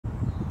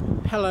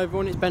Hello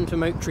everyone, it's Ben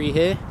from Oaktree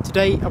here.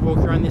 Today I walk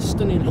around this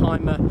stunning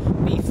Hymer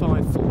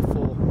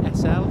B544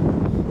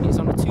 SL. It's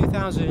on a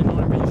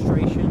 2009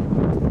 registration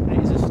and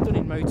it is a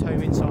stunning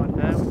motorhome inside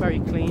now, very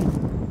clean.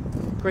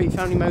 Great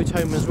family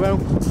motorhome as well.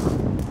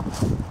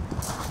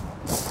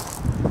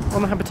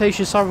 On the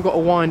habitation side we've got a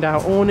wind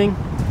out awning,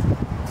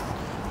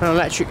 an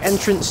electric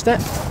entrance step.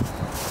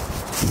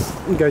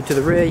 And go to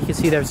the rear, you can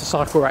see there's a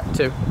cycle rack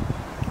too.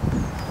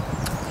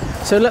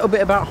 So a little bit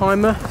about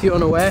Hymer, if you're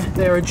unaware,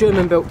 they're a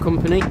German built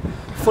company,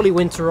 fully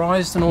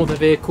winterised on all the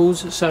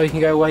vehicles, so you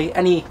can go away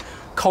any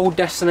cold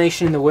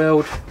destination in the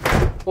world,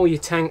 all your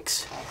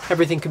tanks,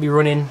 everything can be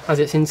running as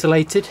it's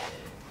insulated.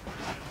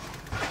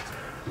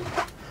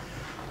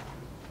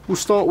 We'll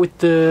start with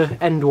the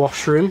end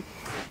washroom.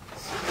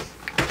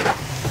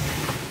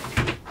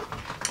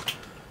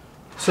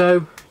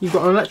 So you've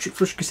got an electric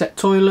flush cassette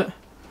toilet,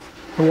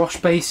 a wash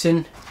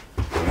basin,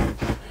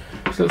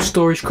 a little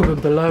storage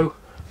cupboard below.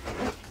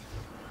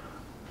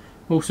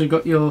 Also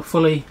got your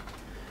fully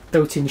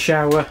built-in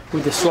shower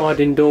with the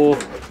sliding door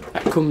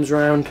that comes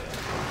round,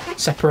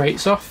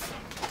 separates off.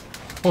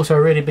 Also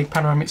a really big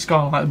panoramic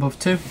skylight above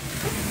too.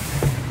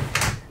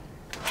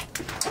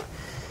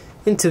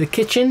 Into the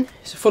kitchen,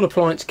 it's a full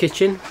appliance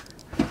kitchen.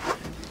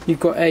 You've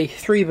got a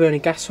 3-burner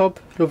gas hob,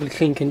 lovely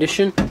clean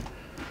condition.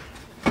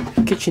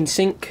 Kitchen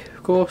sink,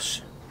 of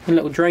course, a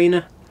little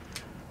drainer.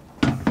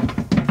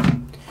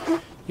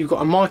 You've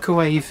got a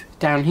microwave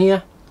down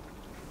here.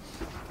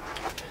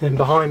 Then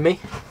behind me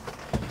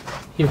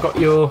you've got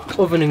your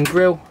oven and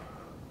grill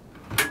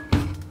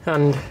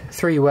and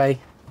 3-way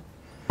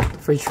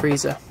fridge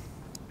freezer.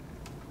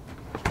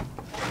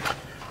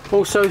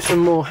 Also some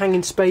more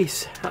hanging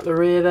space at the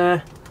rear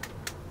there.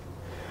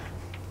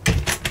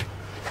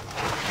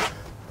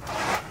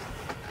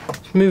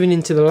 Moving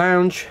into the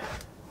lounge,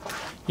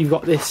 you've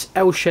got this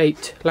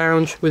L-shaped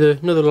lounge with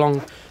another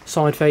long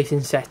side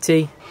facing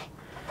settee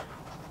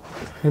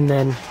and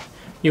then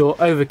your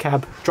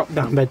overcab drop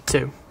down bed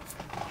too.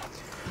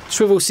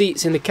 Swivel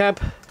seats in the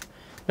cab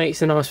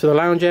makes it nice for the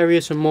lounge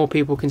area so more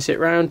people can sit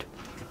round.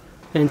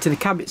 And into the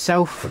cab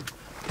itself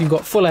you've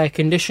got full air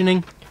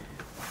conditioning.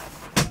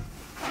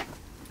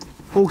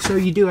 Also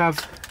you do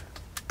have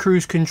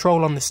cruise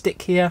control on the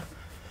stick here,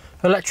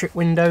 electric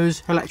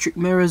windows, electric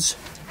mirrors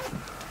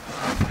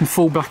and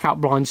full blackout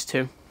blinds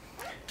too.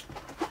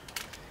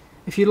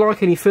 If you'd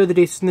like any further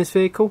details on this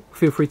vehicle,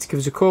 feel free to give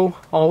us a call.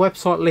 Our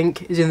website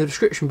link is in the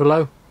description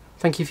below.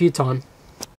 Thank you for your time.